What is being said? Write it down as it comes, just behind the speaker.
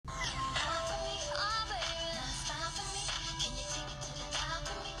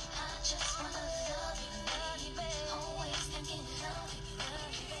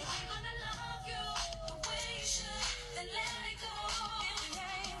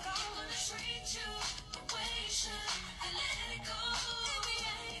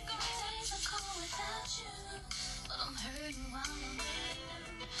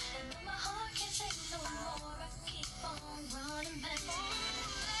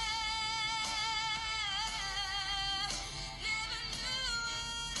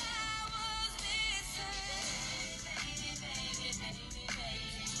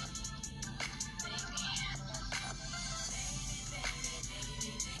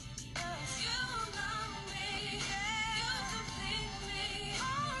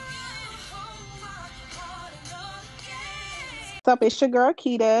up? It's your girl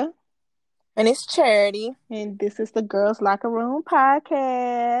Keita, And it's Charity. and this is the Girls Locker Room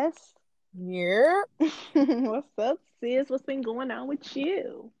podcast. Yeah. What's up, sis? What's been going on with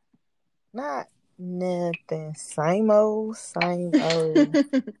you? Not nothing. Same old, same old.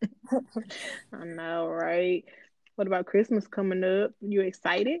 I know, right? What about Christmas coming up? You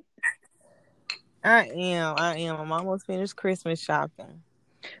excited? I am. I'm almost finished Christmas shopping.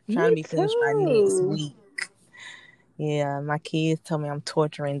 Trying to Me be finished by next too. week. Yeah, my kids told me I'm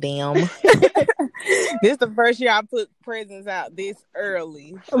torturing them. This is the first year I put presents out this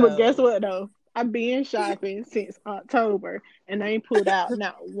early. But guess So what though? I've been shopping since October, and I ain't pulled out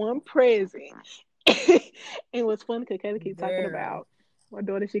not one present. It was funny because Kayla keeps talking girl. about my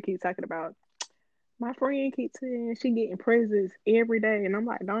daughter. She keeps talking about my friend keeps saying she getting presents every day, and I'm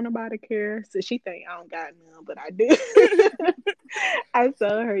like, don't nobody care. So she think I don't got none, but I do. I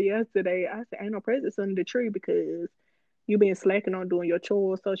told her yesterday. I said, ain't no presents under the tree because you been slacking on doing your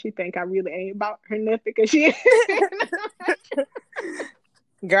chores. So she think I really ain't about her nothing because she.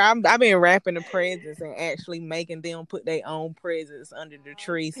 Girl, I've been wrapping the presents and actually making them put their own presents under the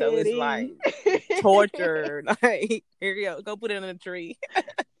tree. So it's like Petty. torture. Like, here you go put it in the tree.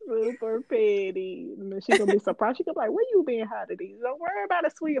 Super petty. And then she gonna be surprised. She gonna be like, where you been hiding these? Don't worry about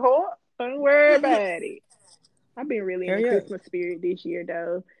it, sweetheart. Don't worry about it. I've been really in Here the you Christmas spirit this year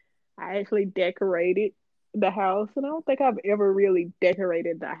though. I actually decorated the house, and I don't think I've ever really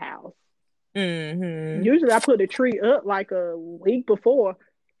decorated the house. Mm-hmm. Usually I put the tree up like a week before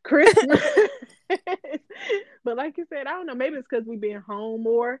Christmas. But like you said, I don't know, maybe it's because we've been home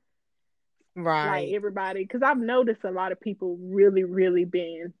more. Like Right. everybody, because I've noticed a lot of people really, really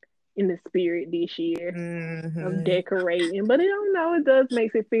been in the spirit this year of Mm-hmm. decorating. But I don't know, it does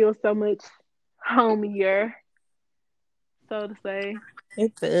makes it feel so much homier, so to say.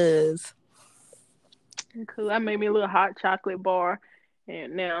 It does. Cool. I made me a little hot chocolate bar,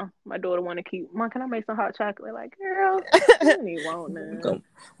 and now my daughter want to keep. Mom, can I make some hot chocolate? Like, girl, you don't even want we're none. gonna,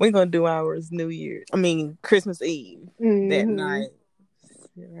 we're gonna do ours Christmas Eve that Mm-hmm. night.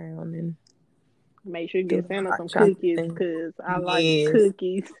 Sit around and Make sure you do get the Santa hot some chocolate cookies, thing. cause I like Yes.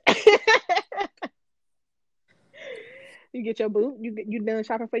 cookies. You get your boo. You done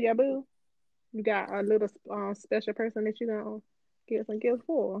shopping for your boo? You got a little special person that you gonna get some gifts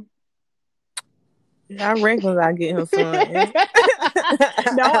for. I reckon I get him something.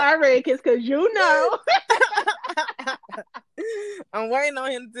 Don't I reckon? Cause you know. I'm waiting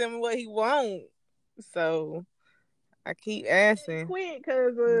on him to tell me what he wants. So I keep asking. Quick,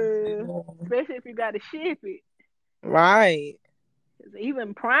 cause especially if you gotta ship it. Right. 'Cause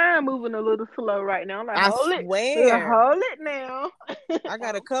even Prime moving a little slow right now. I'm like, I swear. hold it now. I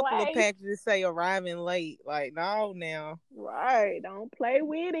got a Don't couple of play. packages say arriving late. Like, no, now. Right, don't play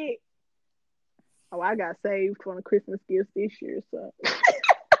with it. Oh, I got saved for the Christmas gifts this year, so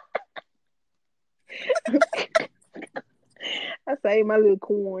I saved my little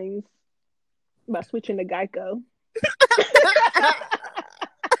coins by switching to Geico.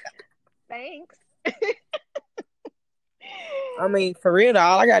 Thanks. I mean, for real, though,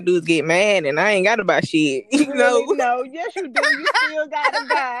 all I gotta do is get mad, and I ain't gotta buy shit. You Really? know. No. Yes, you do. You still gotta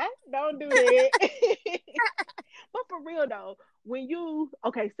buy. Don't do that. But for real though, when you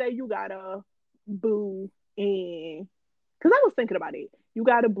say you got a boo and because I was thinking about it, you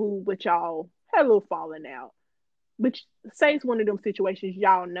got a boo, but y'all had a little falling out. But say it's one of them situations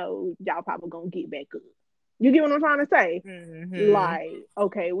y'all know y'all probably gonna get back up. You get what I'm trying to say? Hmm. Like,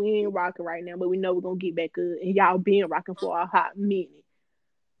 okay, we ain't rocking right now, but we know we're gonna get back up, and y'all been rocking for a hot minute.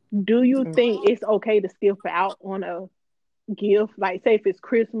 Do you think it's okay to skip out on a gift? Like, say if it's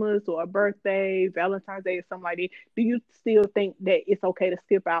Christmas or a birthday, Valentine's Day, or something like that. Do you still think that it's okay to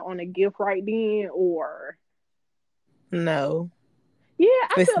skip out on a gift right then, or? No, Yeah,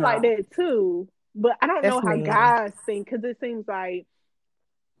 I it's feel like not. that too. But I don't know That's how mean. guys think because it seems like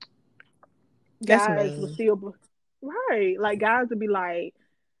That's guys will mean. still right. Like guys would be like,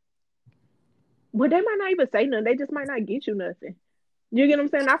 well, they might not even say nothing. They just might not get you nothing. You get what I'm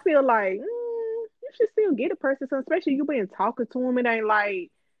saying? I feel like you should still get a person, so especially you been talking to them. It ain't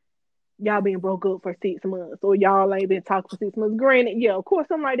like y'all been broke up for 6 months or y'all ain't been talking for 6 months. Granted, yeah, of course,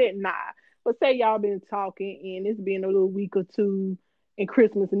 something like that, nah. But say y'all been talking and it's been a little week or two and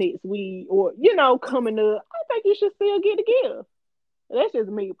Christmas next week or, coming up, I think you should still get a gift. That's just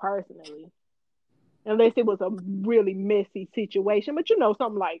me personally. Unless it was a really messy situation. But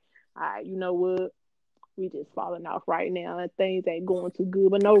something like, all right, you know what? We just falling off right now and things ain't going too good,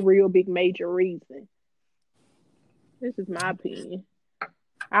 but no real big major reason. This is my opinion.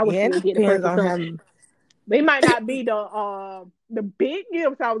 I would Yeah, it still get a depends person on some. how. They might not be the big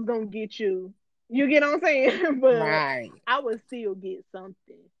gifts I was gonna get you. You get what I'm saying? But Right. I would still get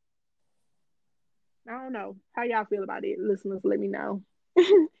something. I don't know. How y'all feel about it? Listeners, let me know.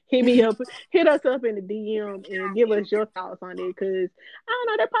 Hit me up, hit us up in the DM and give us your thoughts on it. Cause I don't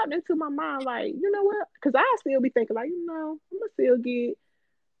know, that popped into my mind like, you know what? Cause I still be thinking like,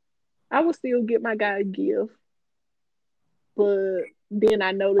 I would still get my guy a gift. But then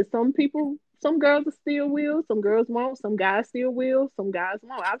I noticed some people, some girls are still will, some girls won't, some guys still will, some guys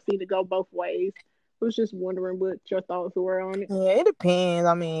won't. I've seen it go both ways. I was just wondering what your thoughts were on it. Yeah, it depends.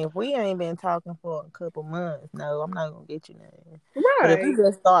 I mean, if we ain't been talking for a couple months, no, I'm not gonna get you nothing. But if we Right.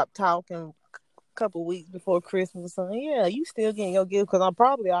 just start talking a couple weeks before Christmas or something, yeah, you still getting your gift because I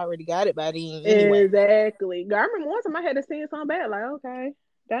probably already got it by then anyway. Exactly. I remember one time I had to send something back, like, okay,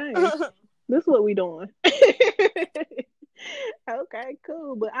 dang, this is what we doing. Okay,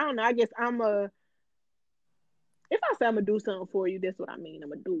 cool. But I don't know. I guess if I say I'm gonna do something for you, that's what I mean. I'm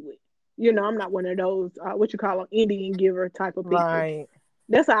gonna do it. I'm not one of those what you call an Indian giver type of people. Right.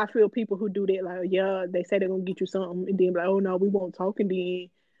 That's how I feel. People who do that, like, yeah, they say they're gonna get you something, and then be like, oh no, we won't talk, and then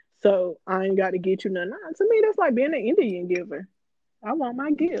so I ain't got to get you nothing. Nah, to me, that's like being an Indian giver. I want my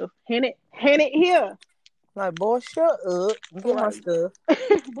gift. Hand it here. Like, boy, shut up. Get my Right. stuff.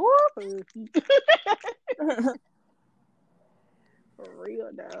 Boy, for real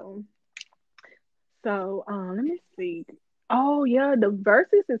though. So, let me see. Oh yeah, the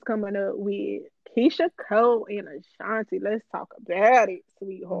verses is coming up with Keisha Cole and Ashanti. Let's talk about it,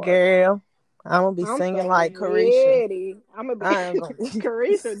 sweetheart. Girl, I'm gonna be I'm singing so like Carisha. ready. I'm gonna be I am gonna be,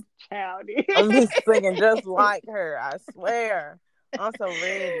 Carisha childish. I'm gonna be singing just like her. I swear. I'm so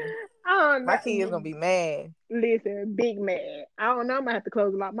ready. Oh My kids no! gonna be mad. Listen, big man. I don't know. I'm gonna have to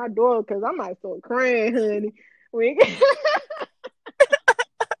close lock my door because I might start crying, honey. We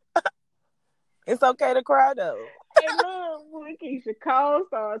It's okay to cry though. Hey, look, when Keisha Cole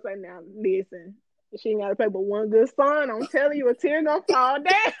starts saying, now, listen, she ain't got to play but one good song. I'm telling you, a tear gonna fall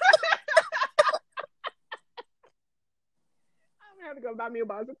down. I'm gonna have to go buy me a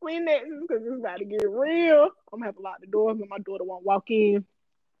box of Kleenex because it's about to get real. I'm gonna have to lock the door so my daughter won't walk in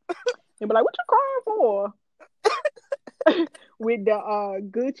and be like, "What you crying for?" With the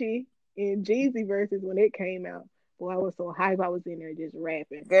Gucci and Jeezy verses when it came out. Boy, I was so hype. I was in there just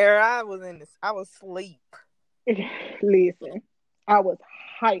rapping. Girl, I was asleep. Listen, I was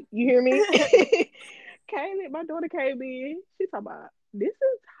hyped. You hear me? Kaylee, my daughter came in. She talking about this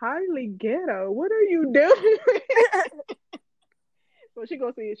is highly ghetto. What are you doing? So she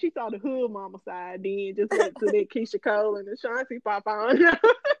gonna see it. She saw the hood mama side, then just went to that Keisha Cole and Ashanti pop on.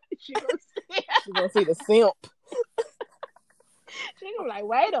 She gonna see. You gonna see the simp. She gonna be like,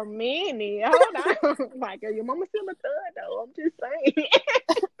 wait a minute, hold on. Like, your mama still a thug though. I'm just saying.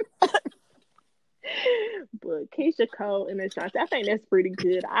 But Keisha Cole and Ashanti, I think that's pretty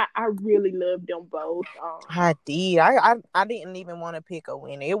good. I really love them both. I did. I didn't even want to pick a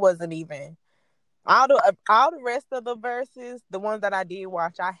winner. It wasn't even all the rest of the verses, the ones that I did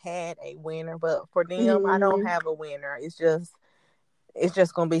watch, I had a winner, but for them, I don't Mm-hmm. have a winner. It's just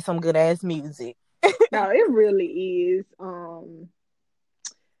gonna be some good ass music. No, it really is.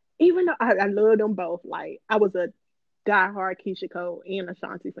 Even though I love them both, like I was a diehard Keisha Cole and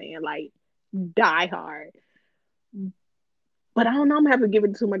Ashanti fan, like diehard. But I don't know. I'm gonna have to give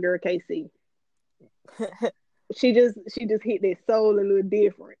it to my girl KC. She just hit that soul a little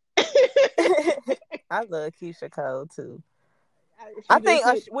different. I love Keisha Cole too. She I just think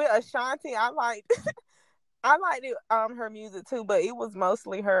hit. with Ashanti, I liked it, her music too, but it was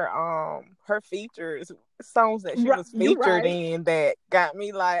mostly her features songs that she Right, was you featured right. in that got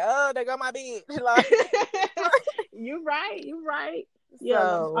me like, oh, there go my bitch. Like, You right. You right. Yeah.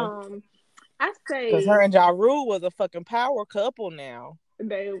 so I because her say and Ja Rule was a fucking power couple now.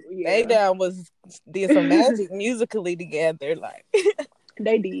 they. They Yeah. down was did some magic musically together. Like,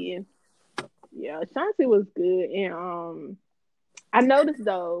 They did. Yeah. Shanti was good, and I noticed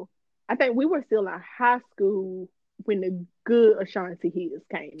though. I think we were still in high school when the good Ashanti hits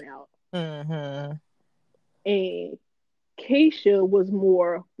came out, mm-hmm. and Keisha was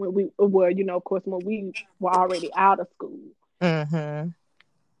more when we were, of course, when we were already out of school. Mm-hmm.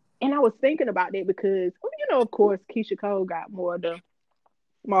 And I was thinking about that because, of course, Keisha Cole got more of the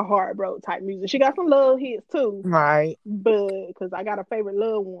my heart broke type music. She got some love hits too, Right. but because I got a favorite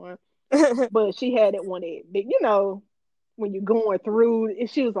love one, but she had that one that when you're going through,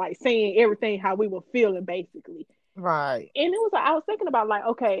 she was like saying everything how we were feeling basically. Right. And it was like I was thinking about like,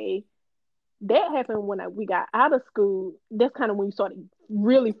 okay, that happened when we got out of school. That's kind of when you started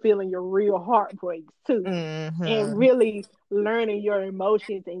really feeling your real heartbreaks too, and Mm-hmm. really learning your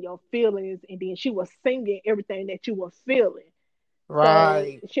emotions and your feelings. And then she was singing everything that you were feeling. So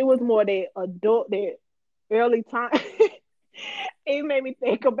Right. she was more that adult, that early time. It made me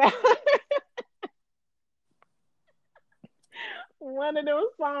think about one of those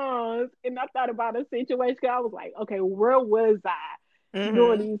songs, and I thought about a situation. I was like, okay, where was I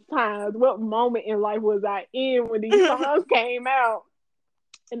during Mm-hmm. these times? What moment in life was I in when these songs came out?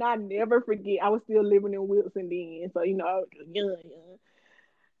 And I never forget. I was still living in Wilson then, so I was young,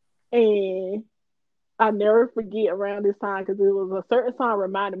 and I never forget around this time because it was a certain song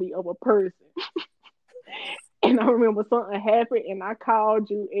reminded me of a person. And I remember something happened, and I called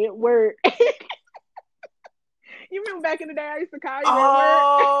you at work. You remember back in the day, I used to call you at work,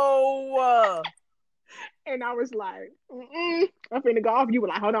 Oh, and I was like, I'm finna go off. You were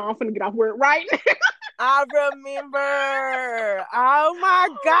like, hold on, I'm finna get off work right now. I remember. Oh my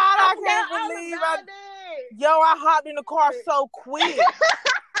God, I I forgot can't all believe about that. Yo, I hopped in the car so quick.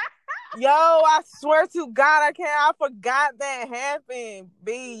 Yo, I swear to God, I forgot that happened.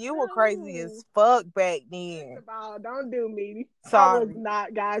 B, you were crazy as fuck back then. First of all, don't do me. I was Sorry.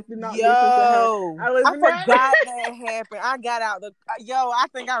 not, guys. Do not listen to her. Yo, I was I not. forgot that happened. I got out I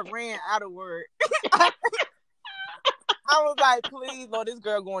think I ran out of work. I was like, please, Lord, this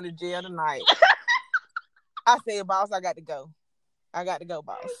girl going to jail tonight. I said, boss, I got to go. I got to go,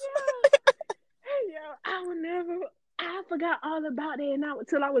 boss. Yo, I would never. I forgot all about that, and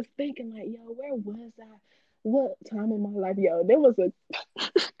until I was thinking, like, yo, where was I? What time in my life, yo? There was a,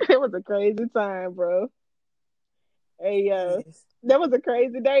 it was a crazy time, bro. Hey, yo, Yes. that was a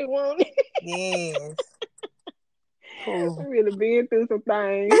crazy day, one. Yes. We Cool. really been through some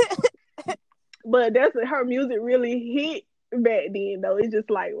things, but that's her music really hit back then, though. It's just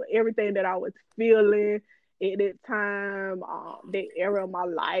like everything that I was feeling at that time, that era of my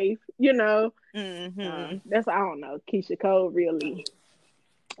life, Mm-hmm. That's I don't know. Keisha Cole really.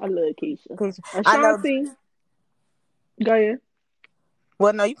 I love Keisha. I know. Ashanti, go ahead.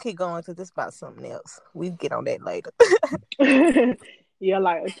 Well, no, you keep going because it's about something else. We get on that later. Yeah,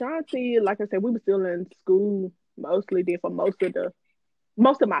 like Ashanti, like I said, we were still in school mostly then for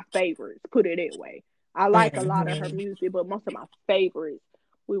most of my favorites, put it that way. I like a lot of her Mm-hmm. music, but most of my favorites,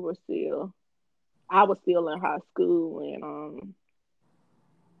 we were still I was still in high school, and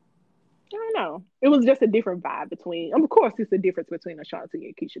I don't know. It was just a different vibe between. Of course, it's the difference between Ashanti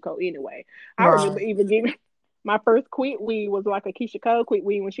and Keisha Cole. Anyway, I remember Right. even getting my first quit weed was like a Keisha Cole quit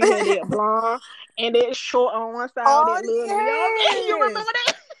weed when she had that blonde and that short on one side, Oh, that little young. You yes. remember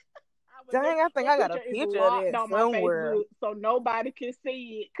that? I was Dang, I think that I got a picture is picture of locked that on my somewhere. Facebook so nobody can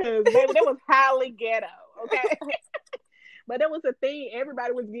see it because baby, that was highly ghetto. Okay, but that was a thing.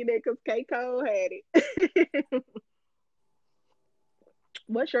 Everybody was getting it because K Cole had it.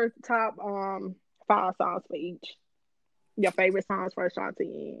 What's your top 5 songs for each? Your favorite songs for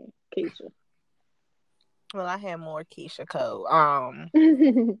Ashanti and Keisha? Well, I had more Keisha Cole.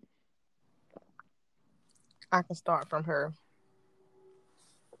 I can start from her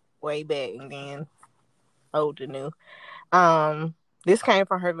way back and then old to new. This came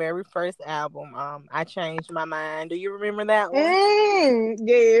from her very first album. I Changed My Mind. Do you remember that one?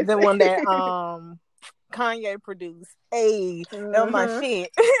 Yes. The one that Kanye produced. Hey, that was my Uh-huh. shit.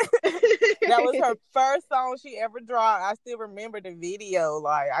 That was her first song she ever dropped. I still remember the video.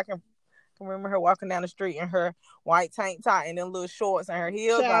 Like I can remember her walking down the street in her white tank top and them little shorts and her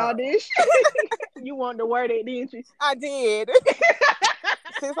heels on. Childish. You wanted to wear that, didn't you? I did.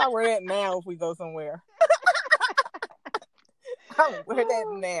 Since I wear that now if we go somewhere. I wear that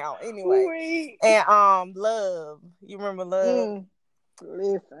now. Anyway. Wait. And Love. You remember Love?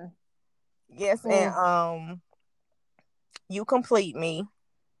 Listen. Yes, and You Complete Me.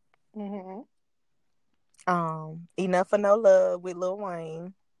 Mm-hmm. Enough for No Love with Lil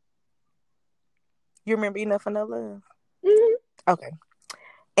Wayne. You remember Enough for No Love? Mm-hmm. Okay.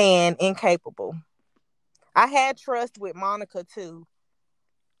 And Incapable. I had Trust with Monica too,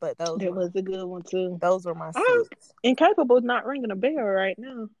 but That was a good one too. those were my 6. Incapable's not ringing a bell right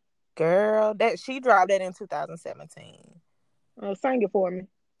now. Girl, that she dropped that in 2017. Sing it for me.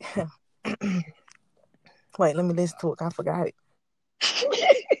 Wait, let me listen to it. I forgot it.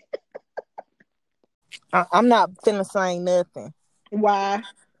 I'm not finna sing nothing. Why?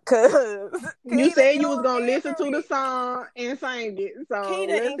 Cause You Keita, said you was you'll gonna listen remember to the it. song and sing it, so Keita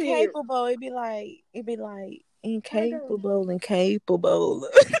let's hear Incapable. It'd be like it. incapable.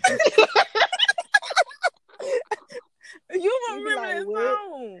 You You don't be like, remember what? that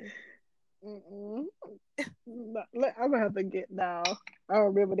song? Mm-mm. I'm gonna have to get down. I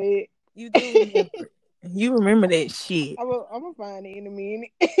don't remember that. You do remember it. You remember that shit. I'm gonna find it in a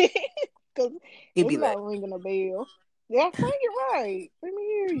minute because It'd it's be like, not ringing a bell. Yeah, sing it right. Let me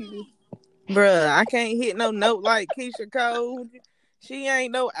hear you. bruh, I can't hit no note like Keisha Cole. She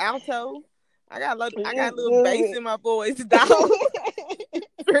ain't no alto. I got a little bass in my voice, dog.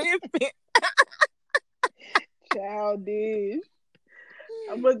 Tripping. Childish.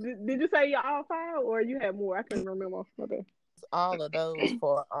 But did you say you're all five or you have more? I couldn't remember. Okay. All of those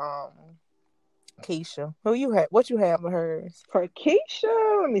for Keisha. Who you have? What you have of hers? For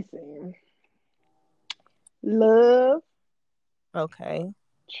Keisha, let me see. Love, Okay.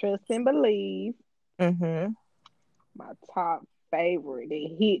 Trust and Believe. Mm-hmm. My top favorite.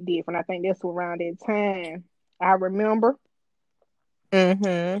 It hit different. I think that's around that time. I remember.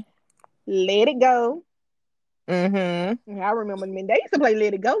 Mm-hmm. Let It Go. Mm-hmm. I remember, I mean, they used to play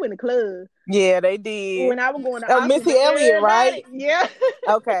Let It Go in the club. Yeah, they did. When I was going to Oh, Austin, Missy but Elliott, right? everybody, yeah.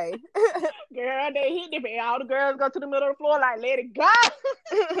 Okay. Girl, they hit different. All the girls go to the middle of the floor like, let it go.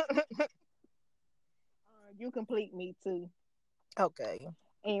 You complete me too. Okay.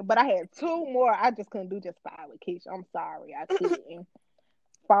 But I had two more. I just couldn't do just five with Keisha. I'm sorry, I couldn't.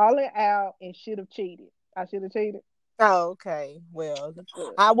 Falling Out and Should Have Cheated. I should have cheated. Oh, okay. Well,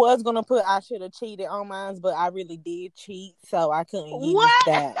 I was gonna put I should have cheated on mine, but I really did cheat, so I couldn't use What?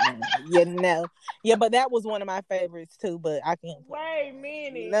 that one. You know. Yeah, but that was one of my favorites too, but I can't put Wait a it.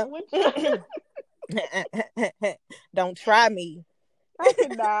 minute. No. Which Don't try me. I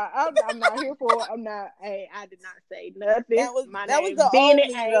cannot. I'm not here for it. I'm not. Hey, I did not say nothing. My That was name the Benny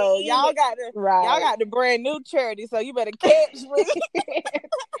old me ain't though. in it. Y'all Right. got the brand new charity, so you better catch me.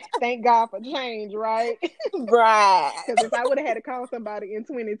 Thank God for change, right? Right. Because if I would have had to call somebody in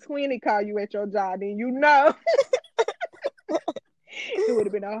 2020, call you at your job, then you know it would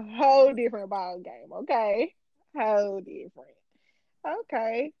have been a whole different ball game. Okay, whole different.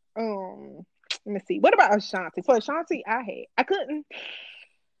 Okay. Let me see. What about Ashanti? For Ashanti, I couldn't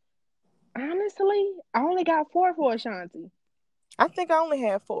honestly. I only got four for Ashanti. I think I only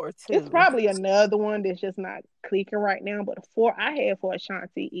had four It's too. probably another one that's just not clicking right now. But the four I have for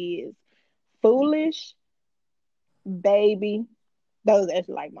Ashanti is Foolish, Baby. Those are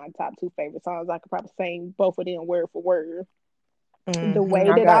actually like my top two favorite songs. I could probably sing both of them word for word. The Way I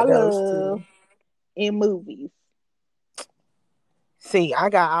That I got those Love too. in Movies. See, I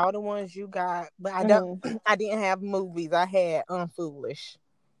got all the ones you got, but I don't. Mm-hmm. I didn't have movies. I had Unfoolish.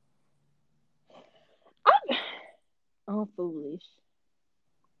 I'm foolish.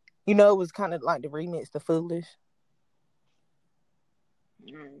 You know, it was kind of like the remix to Foolish.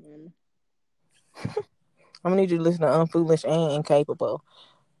 Mm-hmm. I'm gonna need you to listen to Unfoolish and Incapable.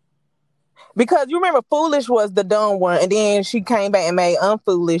 Because you remember Foolish was the dumb one, and then she came back and made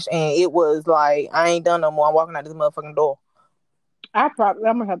Unfoolish, and it was like, I ain't done no more. I'm walking out this motherfucking door. I'm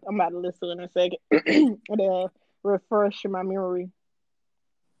about to listen in a second. To refresh my memory.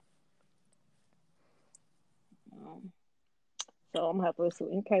 Um, so I'm gonna have to listen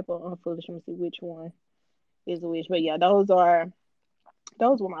to Incapable, Unfoolish. Let me see which one is which. But yeah, those were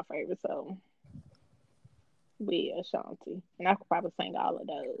my favorites. So yeah, Ashanti. And I could probably sing all of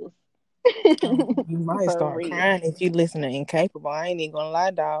those. Oh, you might For start real. crying if you listen to Incapable. I ain't even gonna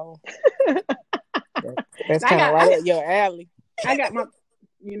lie, dog. That's I kind of got right I, up your alley. I got my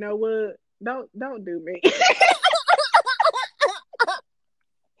you know what? Don't do me.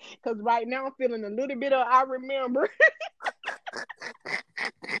 Cause right now I'm feeling a little bit of I remember.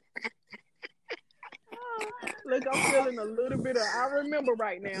 Look, I'm feeling a little bit of I remember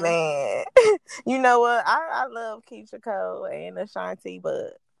right now. Man, you know what? I love Keisha Cole and Ashanti,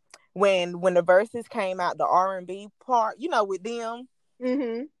 but when the verses came out, the R&B part, with them,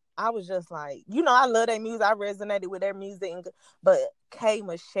 Mm-hmm. I was just like, I love their music. I resonated with their music, but K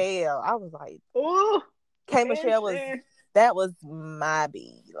Michelle, I was like, Oh, K Michelle was listen. that was my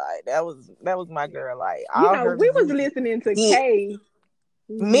B. Like that was my girl. Like You all know, her we was music, listening to hit K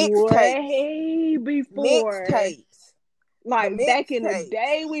mixtapes, way before. mixtapes, the Like back in the mixtapes.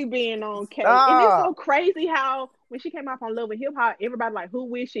 day, we been on K, and it's so Stop. crazy how when she came out on Love and Hip Hop, everybody like,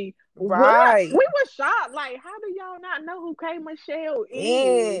 who is she? What? We Right. were shocked. Like, how do y'all not know who K Michelle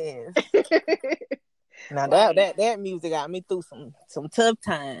is? Yes. Now that Like, that that music got me through some tough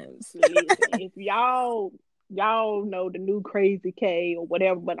times. listen, if y'all know the new Crazy K or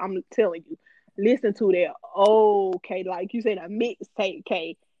whatever, but I'm telling you, listen to that old K, like you said, a mixtape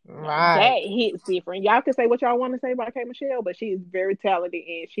K. Now Right. that hits different. Y'all can say what y'all want to say about K Michelle, but she is very talented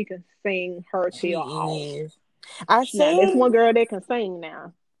and she can sing her tail off. She is. I Now that's seen one girl that can sing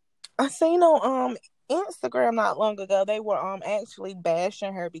now. I seen on Instagram not long ago they were actually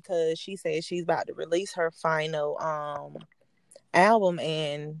bashing her because she said she's about to release her final album,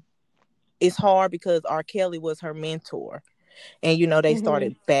 and it's hard because R. Kelly was her mentor, and they Mm-hmm.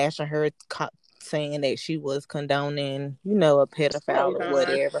 started bashing her, saying that she was condoning, you know, a Oh pedophile or God.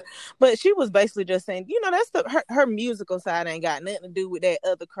 whatever. But she was basically just saying, you know, that's her musical side ain't got nothing to do with that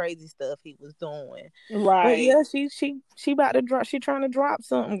other crazy stuff he was doing. But Right. yeah, she about to drop. She trying to drop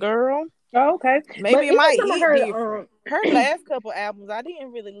something, girl. Oh, okay. But Maybe it even might some of hit her different. Her last couple albums, I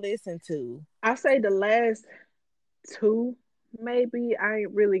didn't really listen to. I say the last two, maybe I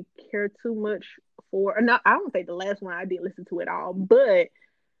ain't really care too much for. No, I don't think the last one I didn't listen to at all. But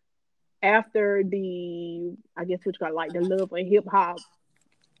after the, I guess what you got like the love and hip hop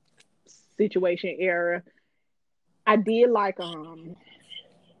situation era, I did like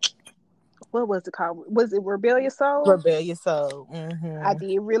what was it called? Was it Rebellious Soul? Rebellious Soul. I Mm-hmm.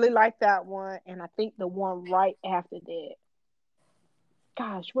 did really like that one, and I think the one right after that.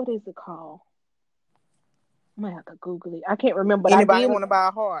 Gosh, what is it called? I'm gonna have to Google it. I can't remember, but I Anybody did. want to buy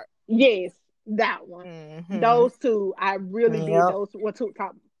a heart? Yes, that one. Mm-hmm. Those two, I really did. Yep. Those were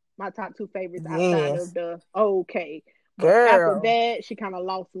my top two favorites outside of Yes. the okay. But after Girl. that, she kind of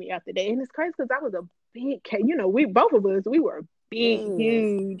lost me after that, and it's crazy because I was a big K. You know, we both of us we were big, Yes.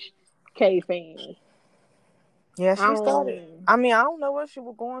 huge K fans. Yeah, I she started. don't. I mean, I don't know what she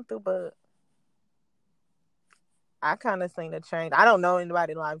was going through, but I kind of seen a change. I don't know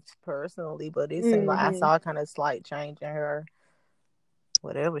anybody like personally, but it seemed like I Mm-hmm. saw a kind of slight change in her,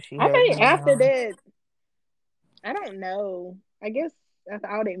 whatever she I had think going after on. that, I don't know. I guess after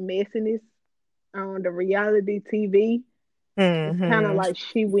all that messiness on the reality TV, it's kind of Mm-hmm. like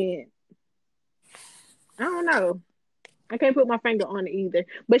she went. I don't know. I can't put my finger on it either.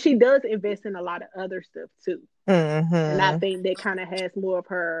 But she does invest in a lot of other stuff too. And I Mm-hmm. think that kind of has more of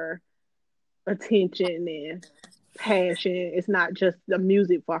her attention and passion. It's not just the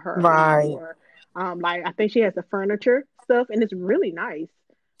music for her Right. anymore. Like I think she has the furniture stuff and it's really nice.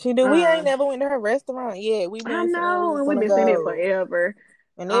 She do. We ain't Um, never went to her restaurant yet. We've I been saying we know, was and we've gonna been saying it go, forever.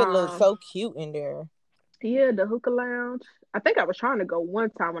 and it looks Um, so cute in there. yeah, the hookah lounge. I think I was trying to go one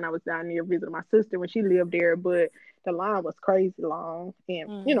time when I was down there visiting my sister when she lived there, but the line was crazy long. And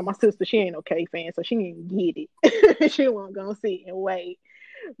you know, Mm. my sister, she ain't no K fan, so she didn't get it. She wasn't gonna sit and wait.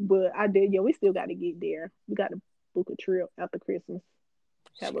 But I did, yeah, we still gotta get there. We gotta book a trip after Christmas.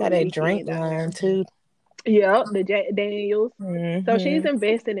 She Have a got little that drink weekend out there. line too. Yeah, the Jack Daniels. So she's Mm-hmm.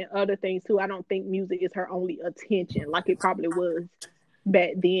 investing in other things too. I don't think music is her only attention like it probably was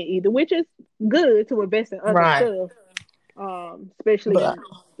back then either, which is good to invest in other Right. stuff. Especially But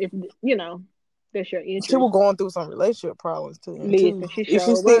if you know that's your she interest. was going through some relationship problems too, and too. Listen, she Is she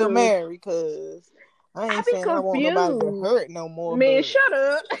sure still was. married? Cause I I ain't be saying I want nobody to confused. hurt no more, Man, but shut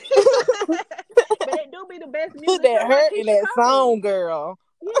up. But it do be the best put music, that kind of like hurt in Keisha that Cole. song, girl.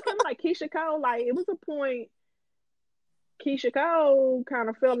 Yeah, kind of like Keisha Cole. Like it was a point Keisha Cole kind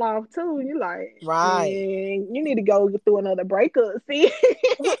of fell off too. You like, Right. man, you need to go through another breakup. See,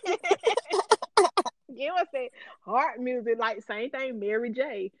 give us that heart music. Like same thing, Mary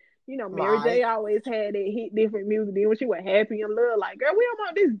J. You know, Mary Right. J. always had that hit different music. Then when she was happy and love, like, girl, we don't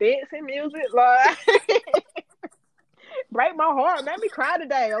want this dancing music. Like, break my heart, make me cry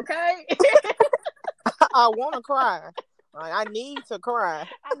today, okay? I want to cry. Like, I need to cry.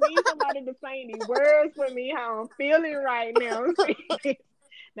 I need somebody to sing these words for me, how I'm feeling right now.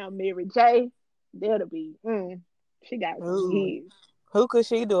 Now, Mary J. That'll be, she got some Ooh. hits. Who could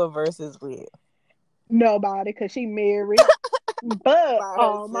she do a versus with? Nobody, cause she married. But By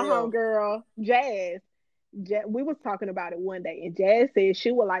my herself. homegirl Jazz, we was talking about it one day, and Jazz said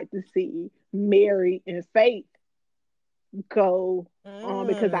she would like to see Mary and Faith go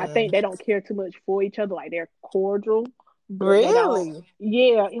because I think Mm. they don't care too much for each other, like they're cordial, but they don't. Really?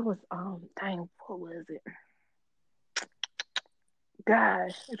 Yeah, it was dang, what was it?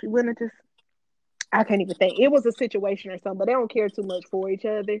 Gosh, if you wouldn't have just, I can't even think. It was a situation or something, but they don't care too much for each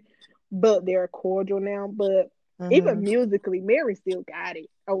other, but they're cordial now. But even Mm-hmm. musically, Mary still got it.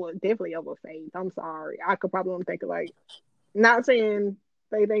 Oh, well, definitely over Faith. I'm sorry. I could probably only think of like, not saying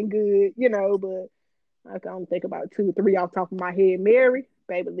Faith ain't good, but I can only think about two or three off the top of my head. Mary,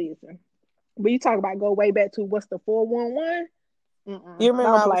 baby, listen. When you talk about go way back to what's the 411? You remember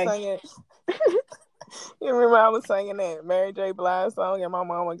Don't I was play. singing? You remember I was singing that Mary J. Blige song, and my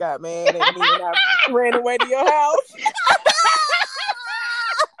mama got mad at me, and I ran away to your house.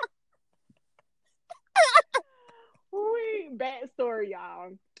 Backstory,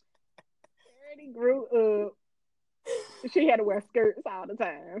 y'all. Charity grew up. She had to wear skirts all the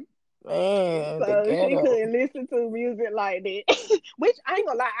time. Man, the So she ghetto. couldn't listen to music like that. Which I ain't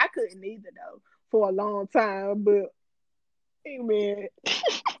gonna lie, I couldn't either though for a long time. But hey man.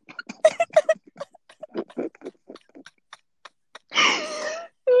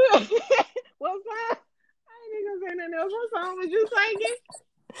 What song? I ain't even gonna say nothing else. What song was you singing?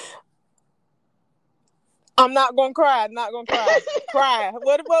 I'm not gonna cry. Not gonna cry. Cry.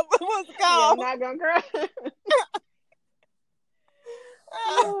 What's it Yeah, called? I'm not gonna cry.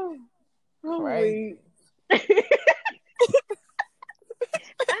 Oh, Crazy. I'm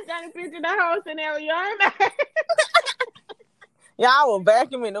trying to picture the whole scenario. Y'all were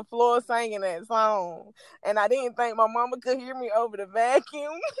vacuuming the floor singing that song. And I didn't think my mama could hear me over the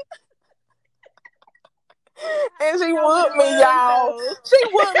vacuum. And she whooped me, y'all. She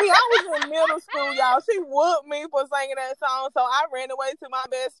whooped me. I was in middle school, y'all. She whooped me for singing that song. So I ran away to my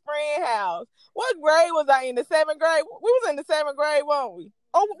best friend's house. What grade was I in? The 7th grade? We was in the 7th grade, weren't we?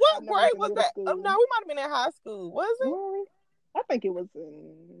 Oh, what grade was that? Oh, no, we might have been in high school. Was it? I think it was.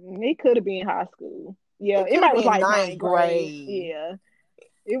 It could have been high school. Yeah, it might was like 9th grade. Yeah,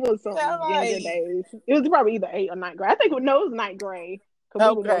 it was some younger days. It was probably either 8th or 9th grade. I think it was 9th grade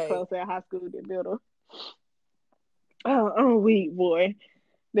because we were more close at high school than middle. Oh, weak boy.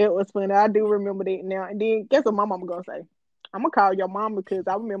 That was funny. I do remember that now. And then guess what my mama gonna say? I'm gonna call your mom because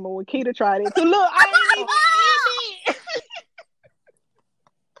I remember when Keita tried it too. Look, I ain't even in it.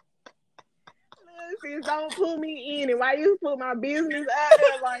 Look, sis, don't put me in it. Why you put my business out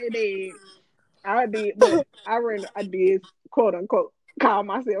there like that? I did, but I did quote unquote call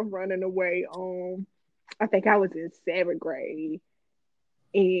myself running away. I think I was in 7th grade.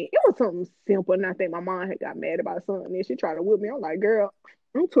 And it was something simple, and I think my mom had got mad about something, and she tried to whip me. I'm like, girl,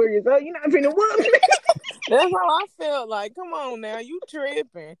 I'm 12 years old. You're not finna whip me. That's how I felt. Like, come on now, you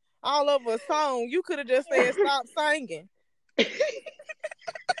tripping. All over a song. You could have just said, stop singing.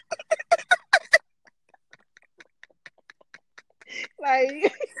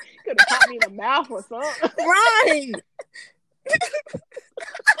 Like, could have popped me in the mouth or something. Right.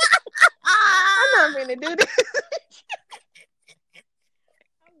 I'm not finna do this.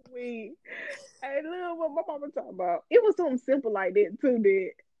 Hey, look what my mama talking about. It was something simple like that too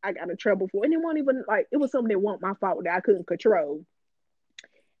that I got in trouble for, and it wasn't even like it was something that wasn't my fault that I couldn't control.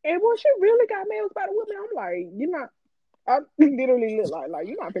 And when she really got mad, was about to whip me. I'm like, you're not. I literally look like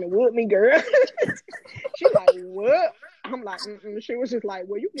you're not gonna whip me, girl. She like, what? I'm like, mm-mm. She was just like,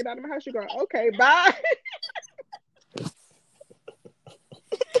 well, you get out of my house. She going, okay, bye.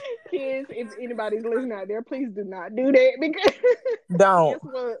 Kids, if anybody's listening out there, please do not do that because don't. Guess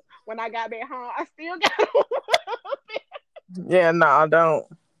what? When I got back home, I still got Yeah, no, don't.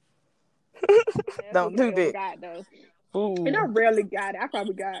 Don't do that. Got, though. Ooh. And I rarely got it. I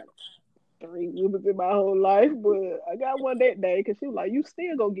probably got 3 whippings in my whole life, but I got one that day because she was like, you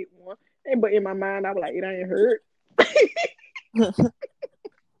still gonna get one. But in my mind, I was like, it ain't hurt.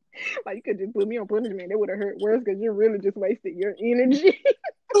 Like, you could just put me on punishment. That would have hurt worse because you really just wasted your energy.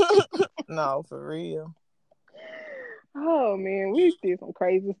 No, for real. Oh, man. We did some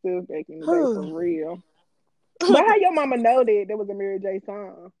crazy stuff back in the day, for real. But how your mama know that was a Mary J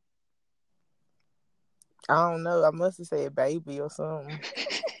song? I don't know. I must have said baby or something.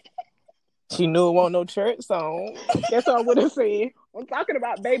 She knew it wasn't no church song. That's what I would have said. I'm talking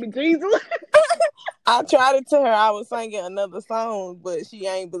about baby Jesus. I tried to tell her I was singing another song, but she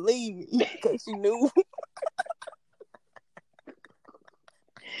ain't believe me because she knew.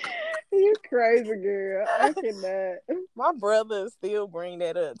 You crazy, girl. I cannot. My brothers still bring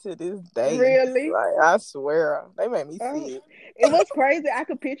that up to this day. Really? Like, I swear. They made me see it. It was crazy. I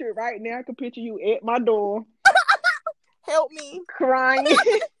could picture it right now. I could picture you at my door. Help me. Crying.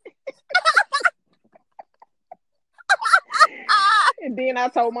 And then I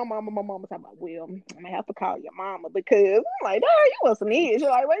told my mama talking about, well, I'm going to have to call your mama because I'm like, dang, you was some idiot. She's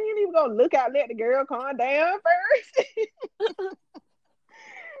like, well, you ain't even going to look out, let the girl calm down first.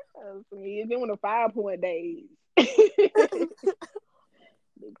 Then when the 5-point days. The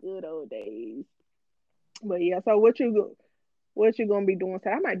good old days. But yeah, so what you gonna be doing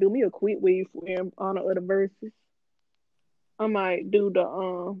today? I might do me a quick weave in honor of the verses. I might do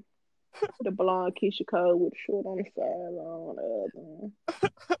the blonde Keisha Cole with short on the side, long on the other one.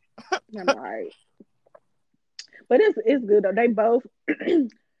 I might. But it's good though. They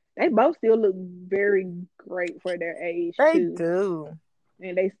both still look very great for their age. They too. do.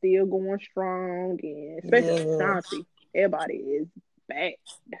 And they still going strong, and especially Ashanti. Everybody is back.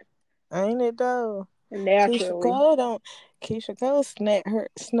 Ain't it though? Naturally. Keisha Cole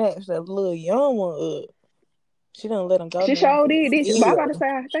snatched that little young one up. She don't let him go. She sure did. But I'm about to say,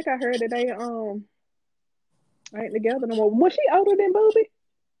 I think I heard that they ain't together no more. Was she older than Booby?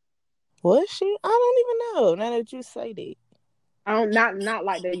 Was she? I don't even know. Now that you say that. Not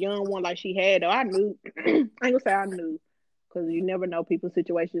like the young one like she had though. I knew. I ain't gonna say I knew. Because you never know people's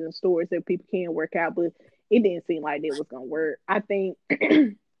situations and stories that people can work out, but it didn't seem like it was gonna work. I think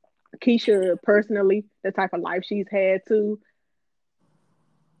Keisha personally, the type of life she's had too,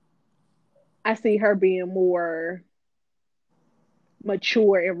 I see her being more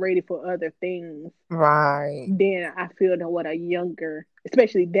mature and ready for other things Right. than I feel that what a younger,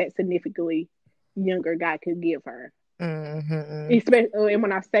 especially that significantly younger guy could give her. Mm-hmm. Especially, and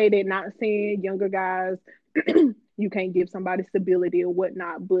when I say that, not saying younger guys, you can't give somebody stability or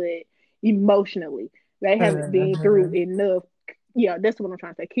whatnot, but emotionally, they haven't been through Mm-hmm. enough. Yeah, that's what I'm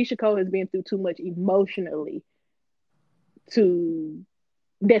trying to say. Keisha Cole has been through too much emotionally to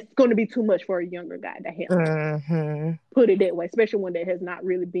that's going to be too much for a younger guy to handle. Mm-hmm. Put it that way, especially one that has not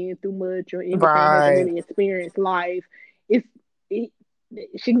really been through much or anything, hasn't Right. really experienced life. It's it,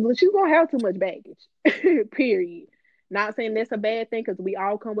 she's gonna have too much baggage. Period. Not saying that's a bad thing because we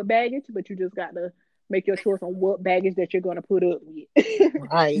all come with baggage, but you just got to make your choice on what baggage that you're gonna put up with.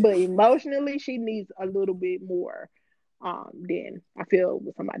 Right. But emotionally, she needs a little bit more than I feel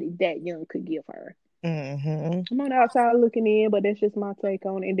somebody that young could give her. Mm-hmm. I'm on the outside looking in, but that's just my take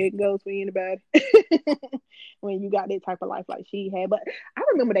on it. And that goes for anybody when you got that type of life like she had. But I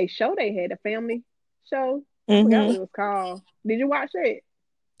remember they had a family show. I forgot Mm-hmm. what it was called. Did you watch that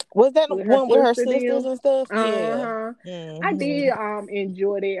Was that the with her one with her sister? sisters Them. and stuff? Uh Yeah. huh. I Mm-hmm. did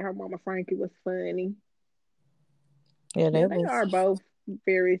enjoy that. Her mama Frankie was funny. Yeah, Yeah, that they was. are both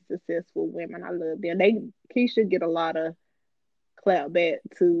very successful women. I love them. They Keisha get a lot of clap back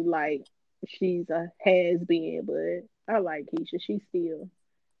to like she's a has been, but I like Keisha. She's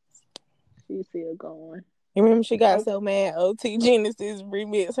still going. You remember she got I, so mad OT Genesis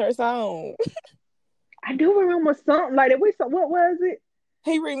remixed her song. I do remember something like that. What was it?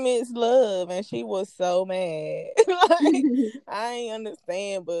 He remixed Love and she was so mad. Like, I ain't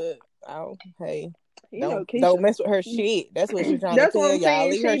understand, but oh hey. Don't Keisha. mess with her shit. That's what she's trying to That's what tell I'm y'all.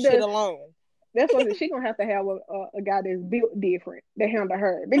 saying. Leave her She shit does. alone. That's what she gonna have to have a guy that's built different to handle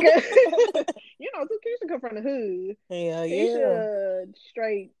her because so Keisha come from the hood. Yeah, yeah. Keisha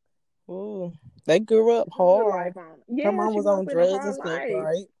straight Ooh. They grew up hood hard. life on. Her Yeah, mom she was grew on up in a drugs and hard stuff, life.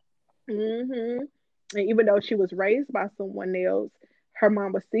 right? And even though she was raised by someone else, her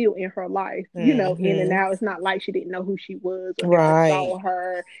mom was still in her life, in and Mm-hmm. out. It's not like she didn't know who she was or never Right. saw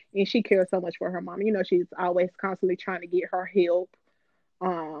her. And she cared so much for her mom. She's always constantly trying to get her help.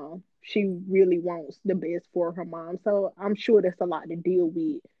 She really wants the best for her mom. So I'm sure that's a lot to deal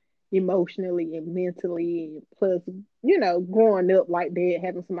with emotionally and mentally. Plus, growing up like that,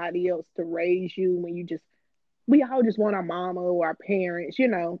 having somebody else to raise you when we all just want our mama or our parents,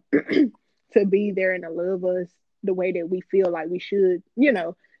 to be there and to love us the way that we feel like we should,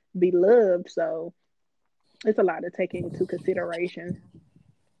 be loved. So it's a lot to take into consideration.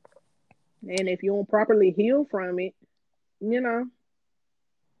 And if you don't properly heal from it, you know,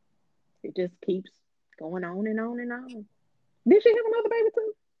 it just keeps going on and on and on. Did she have another baby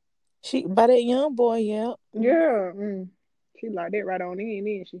too? She by that young boy, yeah. Yeah. She like that right on in,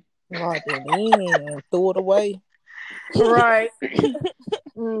 didn't she? Locked it in, threw it away. Right.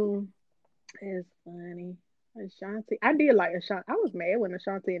 mm, it's funny. Ashanti. I did like Ashanti. I was mad when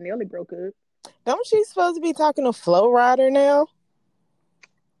Ashanti and Nelly broke up. Don't she supposed to be talking to Flow Rider now?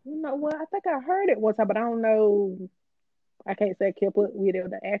 You know what? I think I heard it one time, but I don't know. I can't say I kept up with it or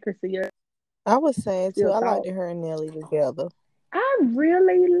the accuracy of I was saying too. still I liked thought. her and Nelly together. I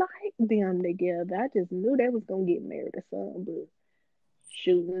really liked them together. I just knew they was gonna get married or something, but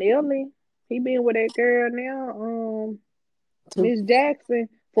shoot, Nelly, he been with that girl now, Too Miss Jackson,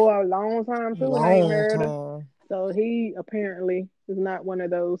 for a long time too, and I ain't long married her. time. So he apparently is not one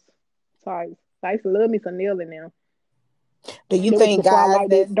of those types. I used to love me some Nelly now. Do you That was think before I guys liked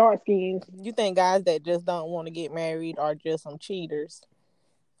that it dark skins. just don't want to get married are just some cheaters?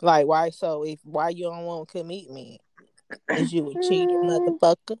 Like why? So if why you don't want commitment? Is you a cheater, Mm,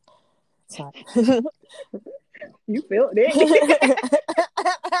 motherfucker? Sorry. you felt that.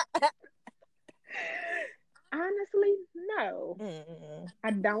 Honestly, no. Mm-mm.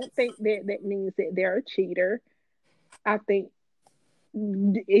 I don't think that that means that they're a cheater. I think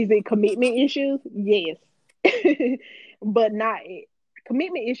is it commitment issues? Yes, but not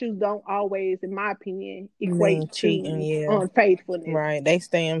commitment issues don't always, in my opinion, Mean equate cheating, to yeah. unfaithfulness. Right. They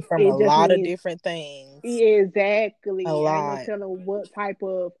stand from a It just lot of means different things. A exactly. Ain't no lot. telling what type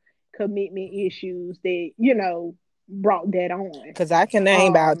of commitment issues that brought that on. Cause I can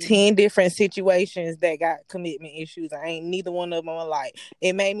name about Um, 10 different situations that got commitment issues. I ain't neither one of them are like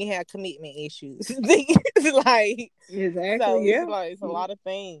it made me have commitment issues. Like so exactly. it's Yeah. like it's a lot of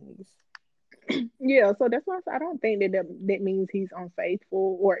things. Yeah, so that's why I don't think that means he's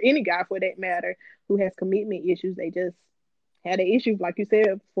unfaithful or any guy for that matter who has commitment issues. They just had an issue, like you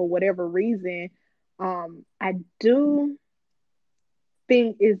said, for whatever reason. I do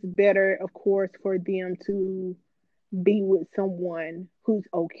think it's better, of course, for them to be with someone who's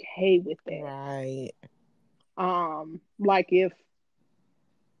okay with that. Right. Like if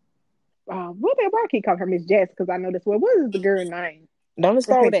whatever I keep calling her Miss Jess because I know this word. What is the girl name? Don't it I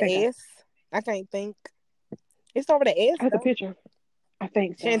start with can't think of. an S? I can't think. It start with an S I have the though. picture. I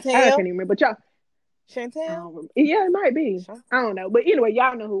think so. I can't Chantel. even remember. But y'all, Chantel. yeah, it might be. Sure. I don't know. But anyway,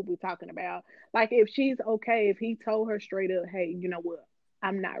 y'all know who we're talking about. Like if she's okay, if he told her straight up, hey, you know what?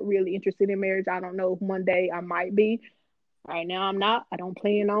 I'm not really interested in marriage. I don't know if one day I might be. Right now I'm not. I don't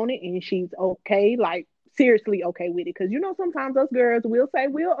plan on it. And she's okay, like seriously okay with it. Cause sometimes us girls will say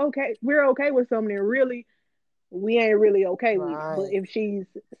we're okay with something and really we ain't really okay with it. But Right. if she's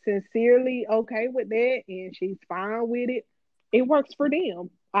sincerely okay with that and she's fine with it, it works for them.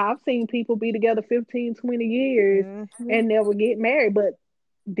 I've seen people be together 15, 20 years Mm-hmm. and never get married, but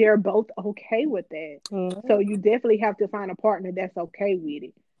they're both okay with that. So Mm-hmm. you definitely have to find a partner that's okay with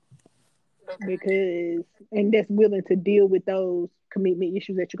it because and that's willing to deal with those commitment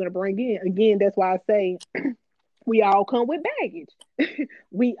issues that you're going to bring in. Again, that's why I say we all come with baggage.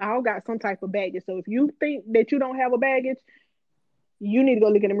 We all got some type of baggage. So if you think that you don't have a baggage, you need to go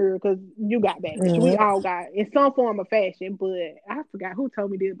look in the mirror because you got baggage. We Mm-hmm. all got in some form of fashion, but I forgot who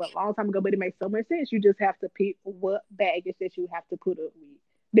told me this, but a long time ago. But it makes so much sense. You just have to pick what baggage that you have to put up with,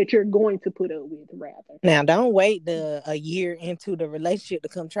 that you're going to put up with, rather. Now, don't wait a year into the relationship to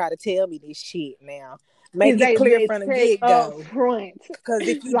come try to tell me this shit. Now, make Is it they clear they from the say get up go. front, Because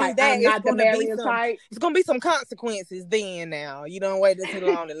if you do like that, I'm not the marrying type. it's gonna be some consequences. Then now you don't wait too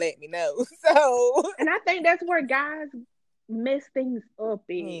long to let me know. So And I think that's where guys mess things up.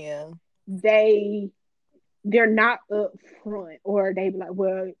 Is yeah. they they're not up front, or they be like,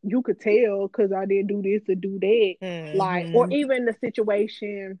 well, you could tell because I didn't do this or do that, like, or Mm-hmm. even the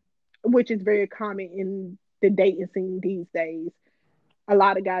situation, which is very common in the dating scene these days. A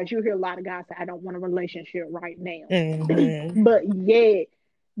lot of guys, you hear a lot of guys say, I don't want a relationship right now, Mm-hmm. but yet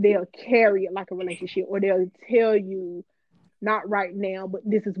they'll carry it like a relationship, or they'll tell you not right now, but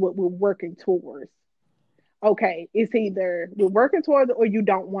this is what we're working towards. Okay, it's either we're working towards it or you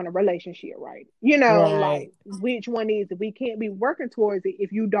don't want a relationship, right? Right. Like which one is it? We can't be working towards it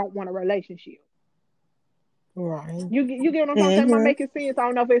if you don't want a relationship. Right. You get what I'm trying to say? Am I Mm-hmm. making sense? I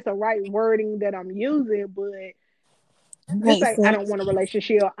don't know if it's the right wording that I'm using, but just Makes say I don't sense. want a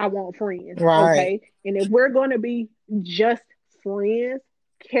relationship. I want friends. Right. Okay, and if we're gonna be just friends,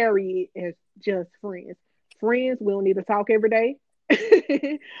 carry it as just friends. Friends, we don't need to talk every day.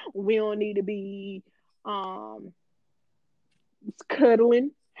 We don't need to be um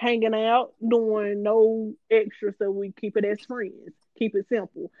cuddling, hanging out, doing no extra. So we keep it as friends. Keep it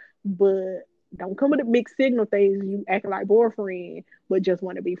simple. But don't come with the mixed signal things. You acting like boyfriend, but just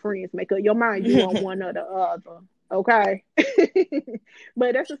want to be friends. Make up your mind you want one or the other. Okay.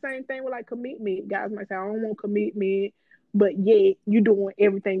 But that's the same thing with like commitment. Guys might say, I don't want commitment, but yet you doing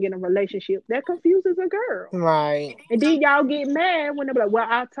everything in a relationship. That confuses a girl. Right. And then y'all get mad when they're like, well,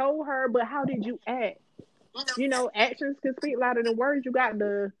 I told her, but how did you act? Actions can speak louder than words. You got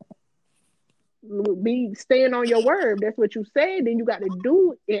to be stand on your word. That's what you said. Then you got to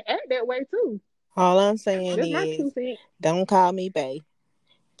do and act that way too. All I'm saying That's my is, 2 cents. don't call me bae.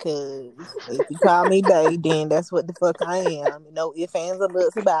 Cause if you call me bae, then that's what the fuck I am. No ifs, ands, or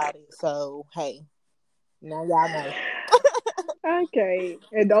buts about it. So hey, now y'all know. Okay,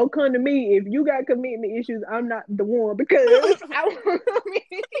 and don't come to me if you got commitment issues. I'm not the one because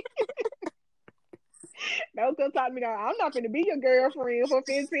don't come talk to me now. I'm not going to be your girlfriend for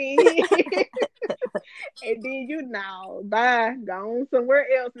 15 years. And then you know, bye, go on somewhere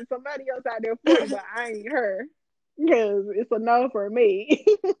else and somebody else out there for you, but I ain't her because it's a no for me.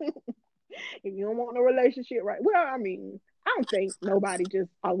 If you don't want a relationship, right? Well, I mean, I don't think nobody just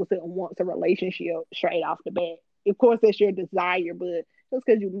all of a sudden wants a relationship straight off the bat. Of course, that's your desire, but just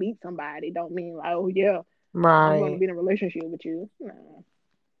because you meet somebody don't mean like, oh yeah, I'm going to Right. be in a relationship with you. Nah,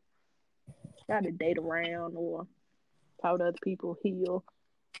 got to date around or talk to other people, heal.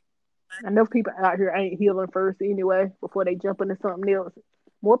 I know people out here ain't healing first anyway before they jump into something else.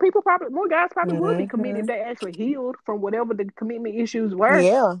 More guys probably would be committed Mm-hmm. if they actually healed from whatever the commitment issues were.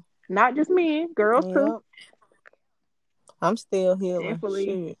 Yeah. Not just men, girls too. Yep. I'm still healing. Definitely.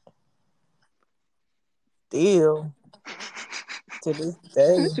 Shit. Still to this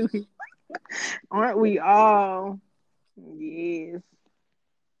day. Aren't we all? Yes.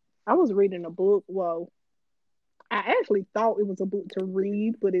 I was reading a book. Well, I actually thought it was a book to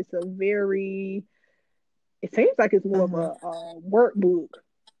read, but it seems like it's more of Mm-hmm. a workbook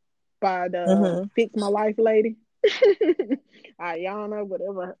by the Mm-hmm. Fix My Life lady. Ayana,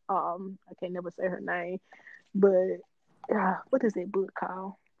 whatever. I can't never say her name. But what is that book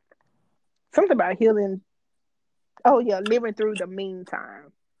called? Something about healing Oh yeah, Living Through the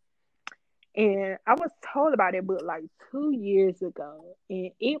Meantime. And I was told about that book like 2 years ago,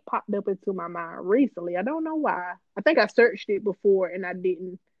 and it popped up into my mind recently. I don't know why. I think I searched it before and I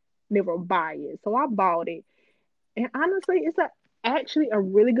didn't never buy it, so I bought it. And honestly, actually a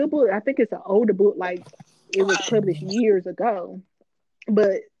really good book. I think it's an older book, like it was published years ago,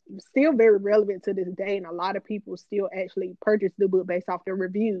 but still very relevant to this day. And a lot of people still actually purchase the book based off the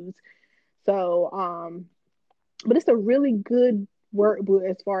reviews. So, but it's a really good workbook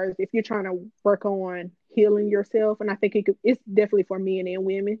as far as if you're trying to work on healing yourself. And I think it's definitely for men and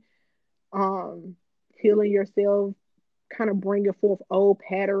women. Um, Healing yourself, kind of bringing forth old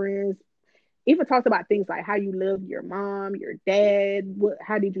patterns. Even talks about things like how you love your mom, your dad,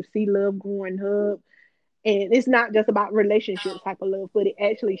 how did you see love growing up. And it's not just about relationships type of love, but it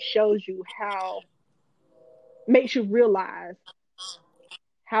actually shows you how, makes you realize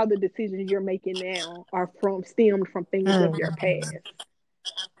how the decisions you're making now are stemmed from things of your Mm-hmm. past.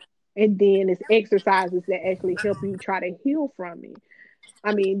 And then it's exercises that actually help you try to heal from it.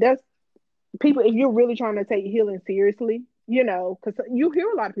 I mean, that's people, if you're really trying to take healing seriously, because you hear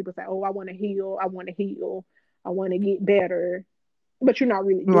a lot of people say, oh, I want to heal, I want to get better, but you're not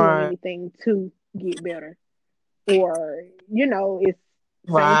really doing Right. anything to get better. Or, it's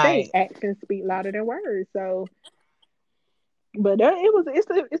same thing. Right. Actions speak louder than words. So, but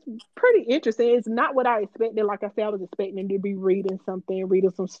it's pretty interesting. It's not what I expected. Like I said, I was expecting to be reading some stories,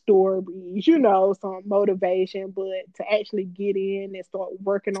 some motivation. But to actually get in and start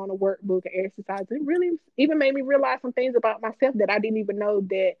working on a workbook and exercise, it really even made me realize some things about myself that I didn't even know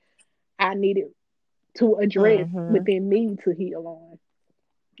that I needed to address Mm-hmm. within me to heal on.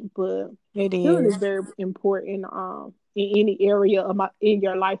 But It healing is is. very important in any area in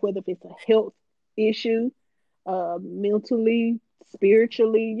your life, whether if it's a health issue, mentally,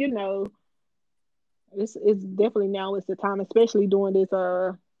 spiritually, it's definitely now it's the time, especially during this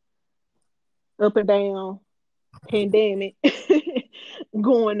up and down pandemic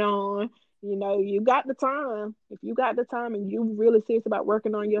going on. You got the time. If you got the time and you really serious about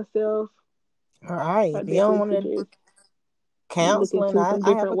working on yourself, All right. I If you don't definitely want to suggest you look counseling, into some I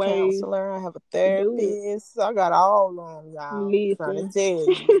have different a ways counselor. I have a to do it. therapist. I got all of them, y'all. Trying to Listen. tell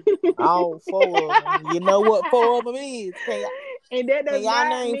you. All four of them. You know what four of them is? And that Can does y'all not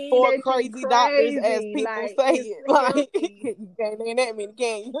name mean four that you crazy doctors as crazy. people Like say it's it? Like healthy. you can't name that many,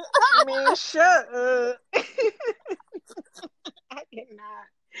 can you? Man, shut up. I cannot.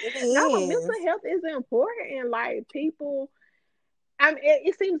 It No, but mental is. health is important. And like people, I mean,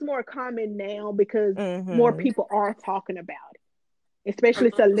 it seems more common now because more Mm-hmm. people are talking about it,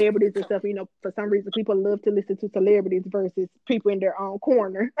 especially celebrities and stuff. For some reason, people love to listen to celebrities versus people in their own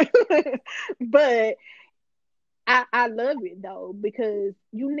corner. But I love it though because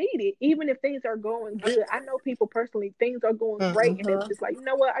you need it. Even if things are going good, I know people personally, things are going great, and they're Mm-hmm. just like, you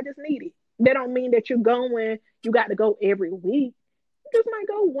know what, I just need it. That don't mean that you got to go every week. You just might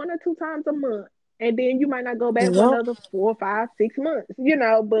go 1 or 2 times a month, and then you might not go back for Yep. another 4, 5, 6 months.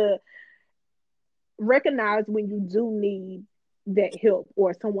 But recognize when you do need that help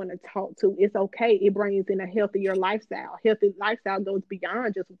or someone to talk to. It's okay. It brings in a healthier lifestyle. Healthy lifestyle goes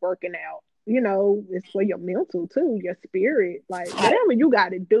beyond just working out. It's for your mental too, your spirit. Like whatever you got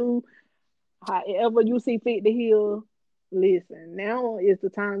to do, however you see fit to heal. Listen, now is the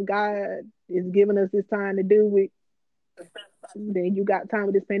time God is giving us this time to do it. Then you got time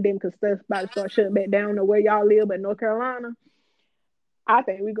with this pandemic because stuff's about to start shutting back down to where y'all live, but North Carolina. I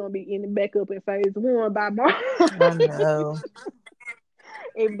think we're gonna be ending back up in phase 1 by March. I know.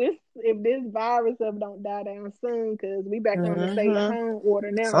 If this virus stuff don't die down soon, because we back on the stay at Mm-hmm. home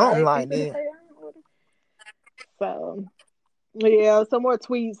order now, Something right? like It's in the that. stay at home order. So yeah, some more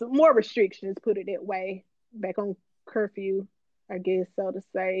tweets, more restrictions, put it that way. Back on curfew, I guess so to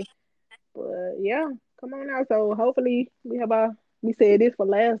say. But yeah, come on now. So hopefully we said this for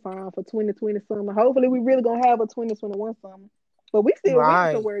last time for 2020 summer. Hopefully we really gonna have a 2021 summer. But we still went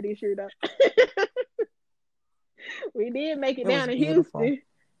Right. somewhere this year though. We did make it It was down to beautiful. Houston.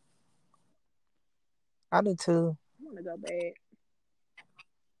 I do too. I want to go back.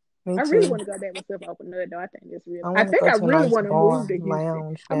 Me I really too. want to go back myself open there though. I think it's real. I I want to think go I to a really nice want to bar move to Houston.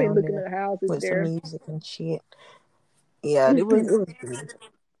 lounge I've been down looking there at houses with some there. music and shit. Yeah, it was good.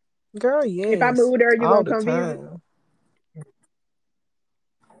 Girl, If I yes. move there, you All gonna the come visit? time.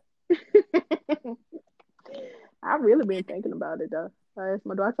 I've really been thinking about it though. I asked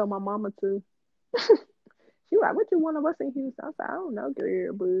my daughter, I told my mama too. She was like, "What you want of us in Houston?" I said, "I don't know,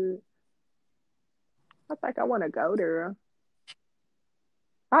 girl, but I think I want to go there."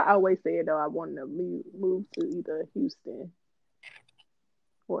 I always said though I wanted to move to either Houston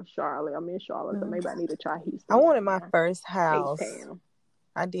or Charlotte. I'm in Charlotte, so maybe I need to try I Houston wanted next my time. first house. H-Town.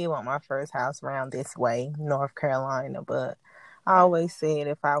 I did want my first house around this way, North Carolina, but I always said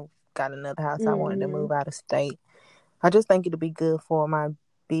if I got another house, I wanted to move out of state. I just think it'll be good for my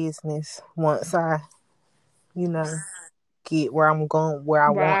business once I, get where I'm going, where I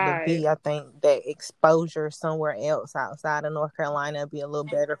want to Right. be. I think that exposure somewhere else outside of North Carolina will be a little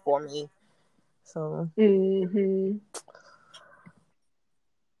better for me. So.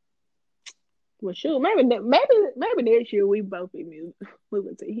 Well, shoot, maybe next year we both be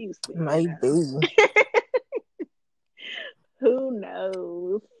moving to Houston. Maybe. Who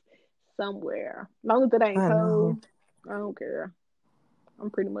knows? Somewhere, as long as it ain't I know. cold, I don't care. I'm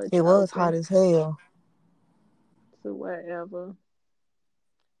pretty much It was hot open as hell. to whatever.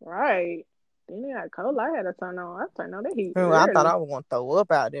 Right. Then it got cold. I had to turn on. I turned on the heat I thought early. I was gonna throw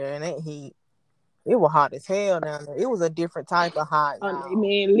up out there in that heat. It was hot as hell down there. It was a different type of hot, y'all.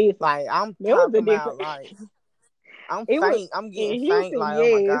 Man, listen. Like, I'm There was talking a different. about, like, I'm It was faint. I'm getting in faint. Houston. Like, oh my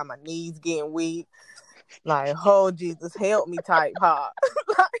Yes. God, my knees getting weak. Like, oh Jesus, help me type hot.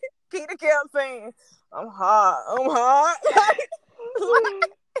 Like, Peter kept saying, I'm hot. I'm hot. Like,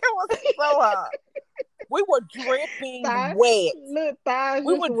 it was so hot. We were dripping wet. Look, thighs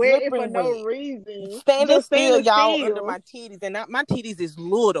We just were wetting for dripping no wet. reason. Standing Just still, standing y'all, still. under my titties. And my titties is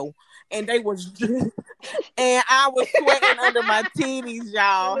little. And they was... and I was sweating under my titties,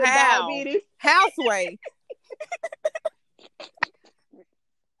 y'all. How? Diabetes. Houseway.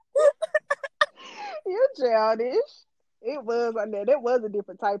 You're childish. It was like that. That was a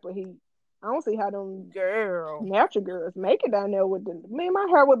different type of heat. I don't see how them natural girls make it down there with the man. My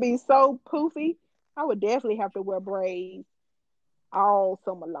hair would be so poofy. I would definitely have to wear braids all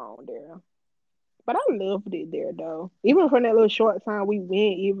summer long there. But I loved it there though. Even from that little short time we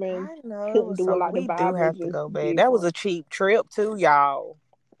went, even I know it couldn't was do a so. lot. The We do vibe was have to just go back. different. That was a cheap trip too, y'all.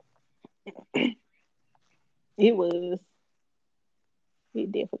 It was.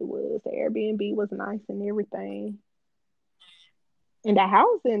 It definitely was. The Airbnb was nice and everything. And the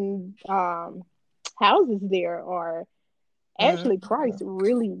houses there are actually priced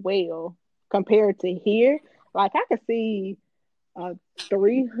really well compared to here. Like I could see a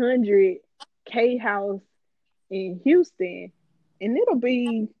 300K house in Houston, and it'll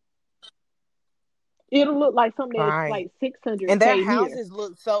look like something that's Right. like 600K And their here. houses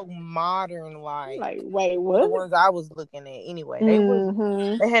look so modern, like wait, what? the ones I was looking at anyway.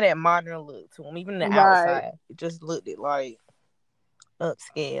 They had that modern look to them. Even the outside, it just looked like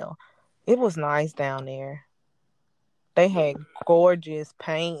upscale. It was nice down there. They had gorgeous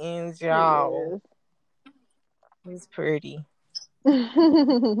paintings, y'all. Yes. It was pretty. Yeah,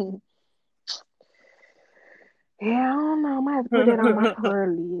 I don't know. I might have to put that on my prayer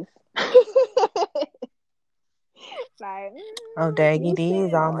list. Like, oh, dang, it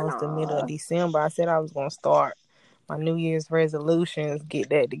is almost the middle of December. I said I was going to start my New Year's resolutions, get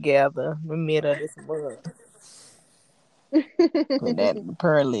that together the middle of this month. Put that on the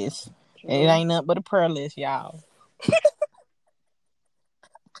prayer list. And it ain't nothing but a prayer list, y'all.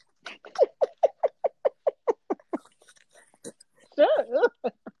 Shut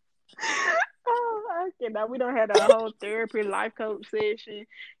up. Oh, okay. Now we don't have a whole therapy life coach session.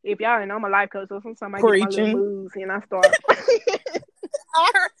 If y'all ain't know, I'm a life coach, so sometimes I get my little moves and I start.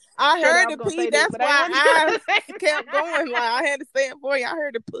 I heard the P. That's why I kept going. Like I had to say it for you. I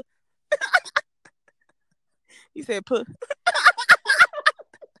heard the put. You said put.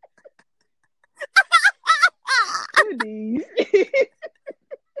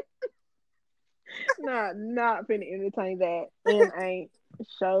 Not finna entertain that. And ain't.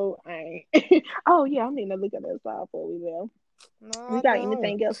 Oh yeah, I need to look at that side before we go. No, you got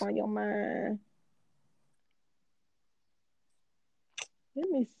anything else on your mind? Let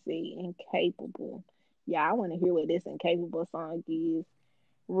me see. Incapable. Yeah, I want to hear what this Incapable song is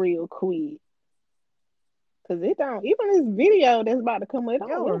real quick. Cause it don't even this video that's about to come up.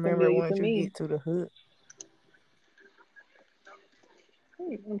 Y'all remember once you get to the hood.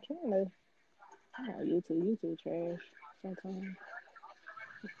 I'm trying to. Oh, YouTube trash sometimes.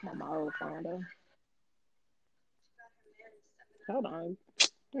 On my old phone though. Hold on.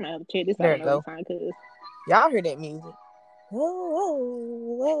 I'm gonna have to check this out another time, cause y'all hear that music.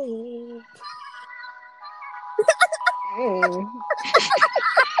 Oh.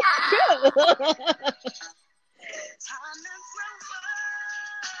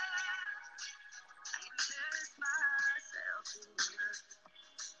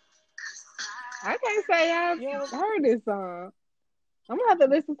 I can't say I've heard this song. I'm gonna have to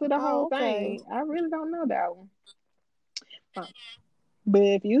listen to the whole thing. I really don't know that one. But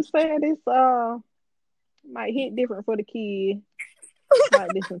if you say this might hit different for the kid,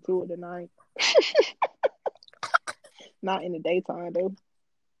 Might listen to it tonight. Not in the daytime though.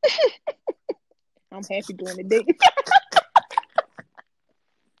 I'm happy during the day.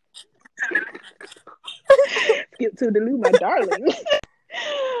 Skip to the loo, my darling.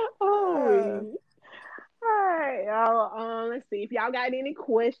 Oh, all right, y'all. Let's see if y'all got any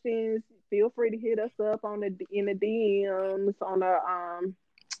questions. Feel free to hit us up on the in the DMs on the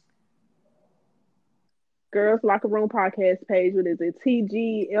Girls Locker Room podcast page. What is it?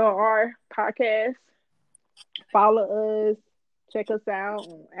 TGLR podcast. Follow us. Check us out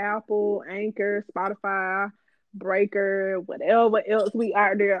on Apple, Anchor, Spotify, Breaker, whatever else we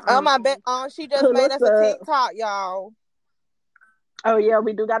out there. Oh my bet. She just pull made us us a up. TikTok, y'all. Oh yeah,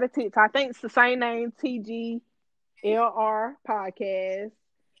 we do got a TikTok. I think it's the same name, TGLR podcast.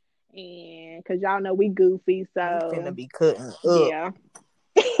 And because y'all know we goofy, so We finna be cutting up. yeah.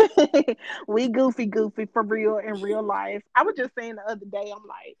 We goofy for real in real life. I was just saying the other day, I'm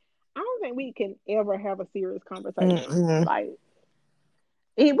like, I don't think we can ever have a serious conversation. Mm-hmm. Like,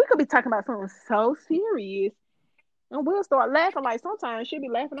 we could be talking about something so serious, and we'll start laughing. Like sometimes she'll be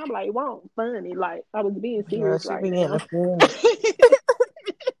laughing. I'm like, it wasn't funny. Like I was being serious right now.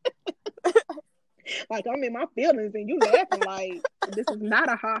 Like I'm in my feelings, and you laughing. Like this is not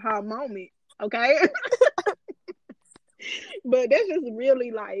a ha ha moment, okay? But that's just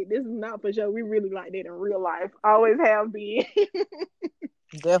really like this is not for sure. We really like that in real life. Always have been.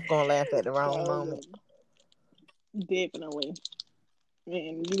 Def gonna laugh at the wrong moment. Definitely.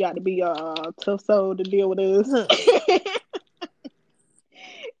 And you got to be a tough soul to deal with us.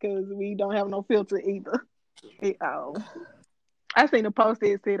 Because we don't have no filter either. I seen a post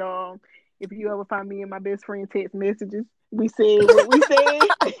that said, if you ever find me and my best friend text messages, we said what we said.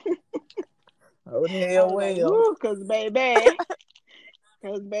 Oh, the hell well. Because baby.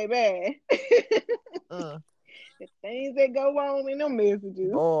 The things that go on in them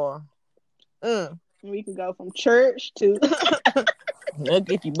messages. Boy. We can go from church to... They'll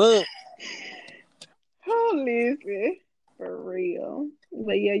get you booked. Oh, listen. For real.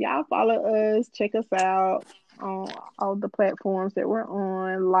 But yeah, y'all follow us. Check us out on all the platforms that we're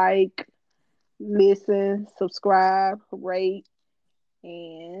on. Like, listen, subscribe, rate.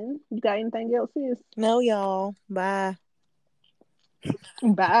 And you got anything else, sis? No, y'all. Bye.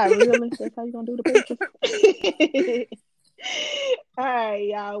 Bye, really? That's how you gonna do the pictures? All right,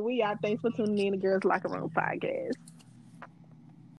 y'all. We out. Thanks for tuning in to Girls Locker Room podcast.